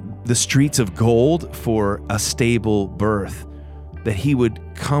the streets of gold for a stable birth, that he would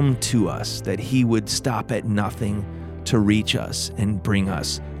come to us, that he would stop at nothing to reach us and bring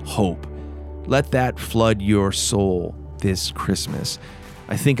us hope. Let that flood your soul this Christmas.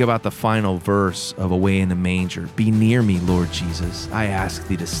 I think about the final verse of Away in a Manger. Be near me, Lord Jesus. I ask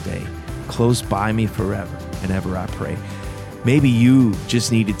thee to stay. Close by me forever and ever, I pray. Maybe you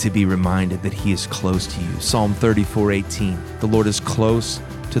just needed to be reminded that he is close to you. Psalm 34:18. The Lord is close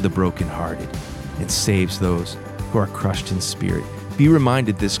to the brokenhearted and saves those who are crushed in spirit. Be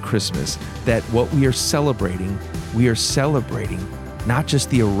reminded this Christmas that what we are celebrating not just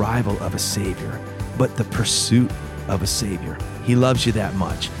the arrival of a Savior, but the pursuit of a Savior. He loves you that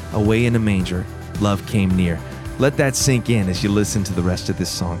much. Away in a manger, love came near. Let that sink in as you listen to the rest of this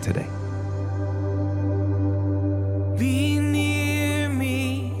song today. Be near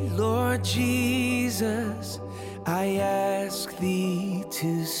me, Lord Jesus. I ask thee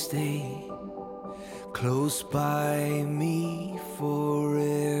to stay close by me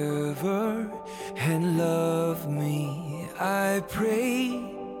forever and love me, I pray.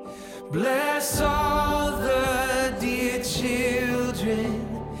 Bless all the dear children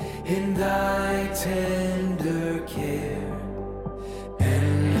in thy tender care,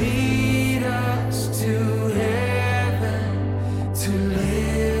 and lead us to heaven to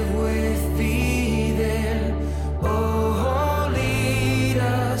live with thee there. Oh, lead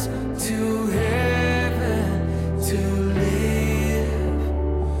us to heaven to live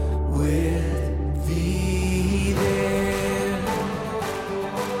with thee there.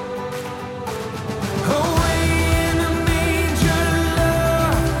 Away in a manger,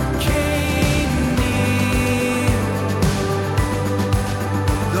 love came near.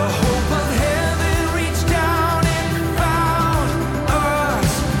 The hope of heaven reached down and found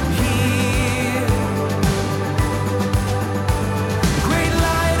us here. Great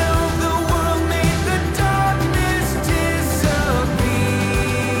light of the world made the darkness disappear.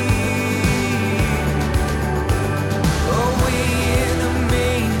 Away in a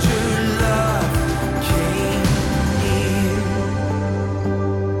manger, love came near.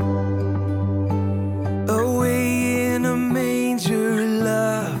 Away in a manger,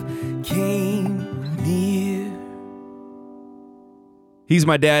 love came near. He's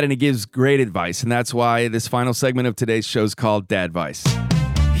my dad, and he gives great advice, and that's why this final segment of today's show is called Dadvice.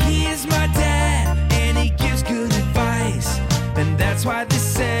 He is my dad, and he gives good advice, and that's why this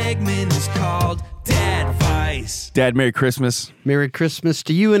segment is called Dadvice. Dad, Merry Christmas. Merry Christmas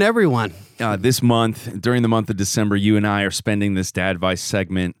to you and everyone. This month, during the month of December, you and I are spending this Dadvice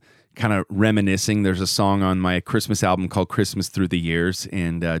segment kind of reminiscing. There's a song on my Christmas album called Christmas Through the Years,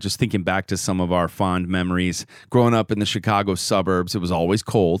 and just thinking back to some of our fond memories. Growing up in the Chicago suburbs, it was always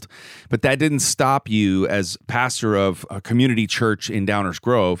cold, but that didn't stop you as pastor of a community church in Downers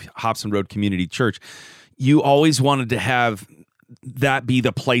Grove, Hobson Road Community Church. You always wanted to have that be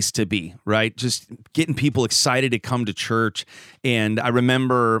the place to be, right? Just getting people excited to come to church. And I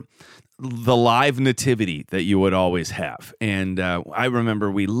remember the live nativity that you would always have. And I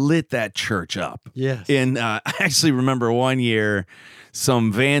remember we lit that church up. Yes. And I actually remember one year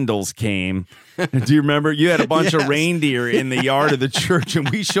some vandals came. Do you remember? You had a bunch of reindeer in the yard of the church, and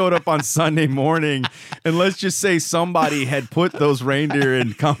we showed up on Sunday morning, and let's just say somebody had put those reindeer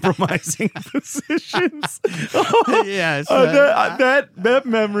in compromising positions. Yes. That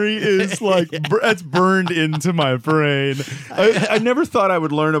memory is like, that's burned into my brain. I never thought I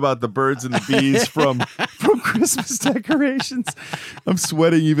would learn about the birds and the bees from Christmas decorations. I'm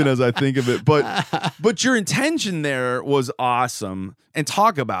sweating even as I think of it. But your intention there was awesome. And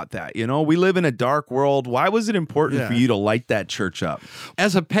talk about that. You know, we live in a dark world. Why was it important for you to light that church up?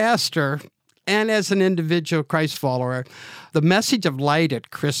 As a pastor and as an individual Christ follower, the message of light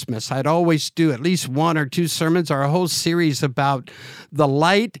at Christmas, I'd always do at least one or two sermons or a whole series about the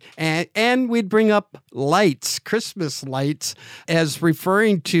light, and we'd bring up lights, Christmas lights, as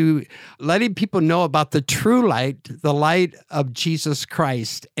referring to letting people know about the true light, the light of Jesus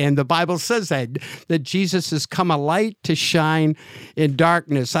Christ. And the Bible says that Jesus has come a light to shine in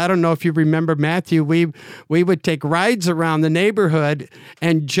darkness. I don't know if you remember, Matthew, we would take rides around the neighborhood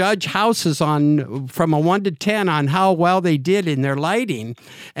and judge houses from a 1 to 10 on how well they did in their lighting.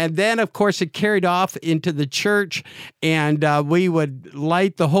 And then, of course, it carried off into the church, and we would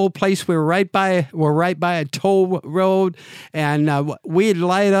light the whole place. We're right by a toll road, and we'd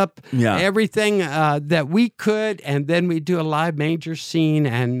light up everything that we could, and then we'd do a live manger scene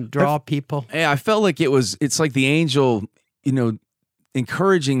and draw people. Yeah, I felt like it's like the angel,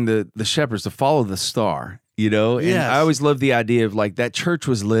 encouraging the shepherds to follow the star. And I always loved the idea of like that church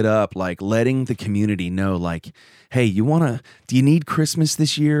was lit up, like letting the community know, like, hey, do you need Christmas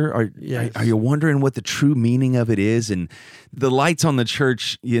this year? Are you wondering what the true meaning of it is? And the lights on the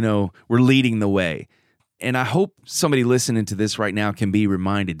church, were leading the way. And I hope somebody listening to this right now can be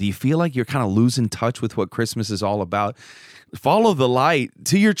reminded. Do you feel like you're kind of losing touch with what Christmas is all about? Follow the light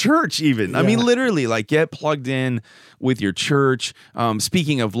to your church even. Yeah. I mean, literally, like get plugged in with your church.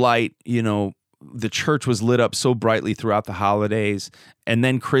 Speaking of light, the church was lit up so brightly throughout the holidays, and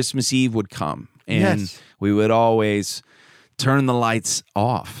then Christmas Eve would come, and Yes. we would always turn the lights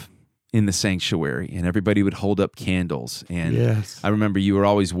off in the sanctuary, and everybody would hold up candles. And Yes. I remember you were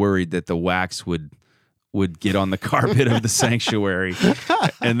always worried that the wax would get on the carpet of the sanctuary.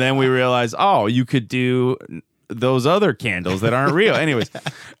 And then we realized, oh, you could do those other candles that aren't real. Anyways,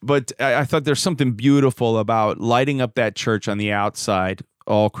 but I thought there's something beautiful about lighting up that church on the outside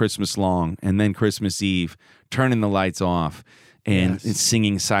all Christmas long, and then Christmas Eve, turning the lights off and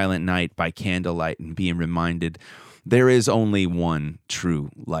singing Silent Night by candlelight and being reminded there is only one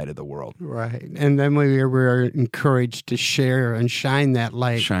true light of the world. Right. And then we were encouraged to share and shine that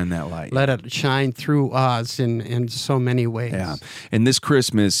light. Shine that light. Let it shine through us in so many ways. Yeah. And this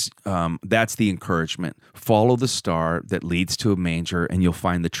Christmas, that's the encouragement. Follow the star that leads to a manger, and you'll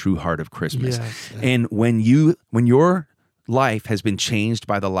find the true heart of Christmas. Yes. And when your life has been changed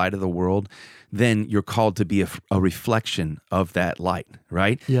by the light of the world, then you're called to be a reflection of that light,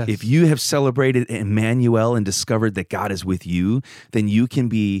 right? Yes. If you have celebrated Emmanuel and discovered that God is with you, then you can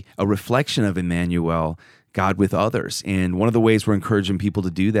be a reflection of Emmanuel, God with others. And one of the ways we're encouraging people to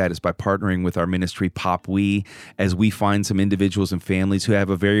do that is by partnering with our ministry, Pop We, as we find some individuals and families who have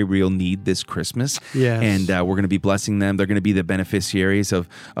a very real need this Christmas. Yes. And we're going to be blessing them. They're going to be the beneficiaries of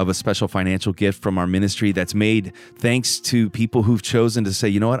a special financial gift from our ministry that's made thanks to people who've chosen to say,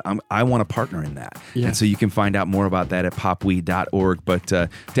 you know what, I want to partner in that. Yes. And so you can find out more about that at popwe.org. But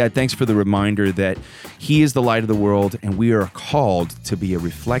Dad, thanks for the reminder that He is the light of the world, and we are called to be a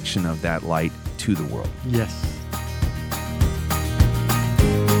reflection of that light to the world. Yes.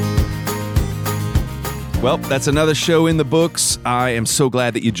 Well, that's another show in the books. I am so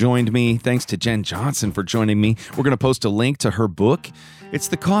glad that you joined me. Thanks to Jenn Johnson for joining me. We're going to post a link to her book. It's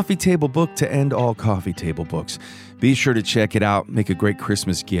the coffee table book to end all coffee table books. Be sure to check it out. Make a great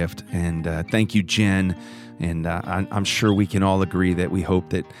Christmas gift. And thank you, Jenn. And I'm sure we can all agree that we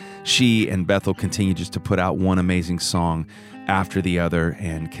hope that she and Bethel continue just to put out one amazing song after the other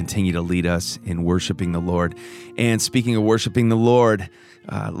and continue to lead us in worshiping the Lord. And speaking of worshiping the Lord,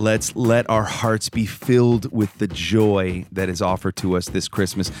 let's let our hearts be filled with the joy that is offered to us this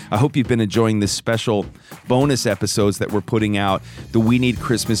Christmas. I hope you've been enjoying this special bonus episodes that we're putting out, the We Need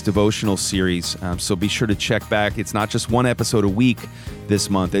Christmas devotional series. So be sure to check back. It's not just one episode a week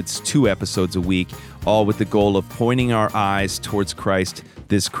this month. It's 2 episodes a week, all with the goal of pointing our eyes towards Christ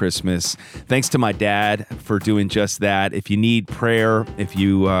this Christmas. Thanks to my dad for doing just that. If you need prayer, if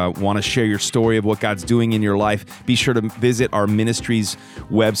you want to share your story of what God's doing in your life, be sure to visit our ministry's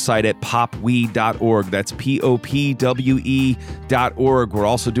website at popwe.org. That's popwe.org. We're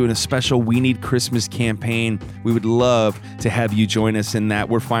also doing a special We Need Christmas campaign. We would love to have you join us in that.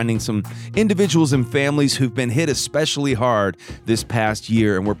 We're finding some individuals and families who've been hit especially hard this past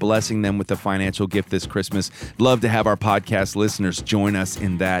year, and we're blessing them with a financial gift this Christmas. Love to have our podcast listeners join us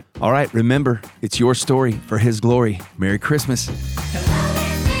in that. All right, remember, it's your story for His glory. Merry Christmas. Hello,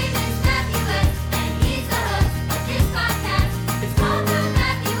 his name is Matthew West, and he's the host of this podcast. It's called the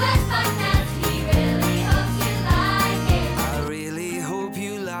Matthew West Podcast. He really hopes you like it. I really hope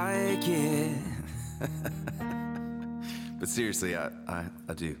you like it. But seriously, I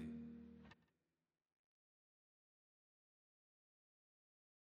do.